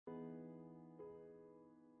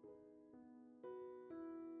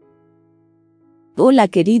Hola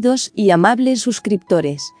queridos y amables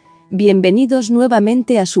suscriptores. Bienvenidos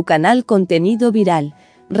nuevamente a su canal Contenido Viral.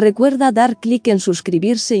 Recuerda dar clic en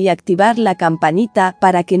suscribirse y activar la campanita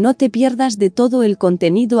para que no te pierdas de todo el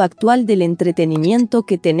contenido actual del entretenimiento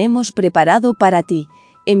que tenemos preparado para ti.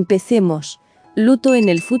 Empecemos. Luto en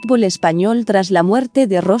el fútbol español tras la muerte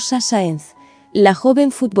de Rosa Saénz. La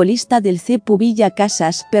joven futbolista del CEPU Villa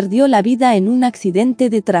Casas perdió la vida en un accidente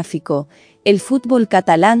de tráfico. El fútbol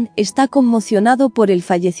catalán está conmocionado por el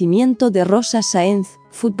fallecimiento de Rosa Saénz,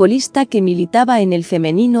 futbolista que militaba en el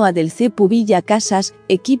femenino A del CEPU Villa Casas,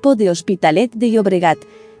 equipo de Hospitalet de Llobregat.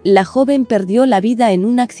 La joven perdió la vida en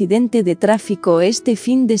un accidente de tráfico este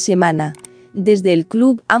fin de semana. Desde el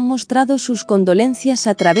club han mostrado sus condolencias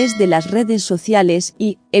a través de las redes sociales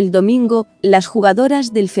y, el domingo, las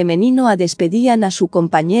jugadoras del femenino A despedían a su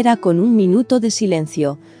compañera con un minuto de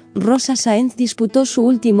silencio. Rosa Saénz disputó su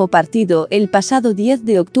último partido el pasado 10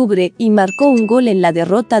 de octubre y marcó un gol en la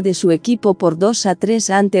derrota de su equipo por 2-3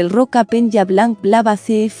 ante el Roca Penya Blanc Blava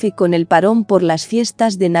CF. Con el parón por las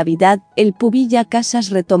fiestas de Navidad, el Pubilla Casas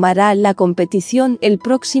retomará la competición el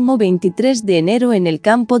próximo 23 de enero en el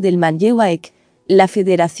campo del Manlleuaec. La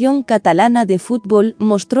Federación Catalana de Fútbol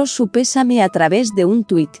mostró su pésame a través de un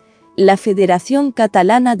tuit. La Federación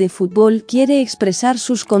Catalana de Fútbol quiere expresar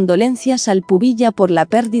sus condolencias al Pubilla por la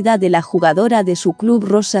pérdida de la jugadora de su club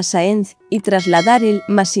Rosa Saénz y trasladar el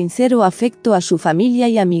más sincero afecto a su familia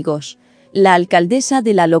y amigos. La alcaldesa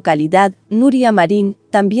de la localidad, Núria Marín,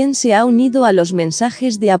 también se ha unido a los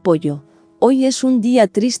mensajes de apoyo. Hoy es un día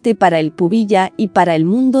triste para el Pubilla y para el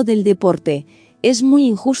mundo del deporte. Es muy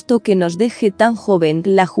injusto que nos deje tan joven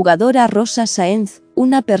la jugadora Rosa Saénz,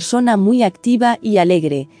 una persona muy activa y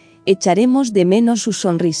alegre. Echaremos de menos su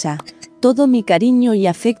sonrisa. Todo mi cariño y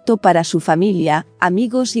afecto para su familia,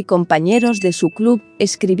 amigos y compañeros de su club,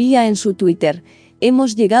 escribía en su Twitter.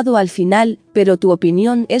 Hemos llegado al final, pero tu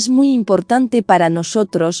opinión es muy importante para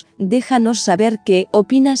nosotros. Déjanos saber qué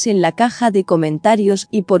opinas en la caja de comentarios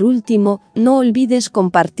y por último, no olvides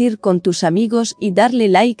compartir con tus amigos y darle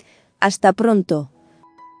like. Hasta pronto.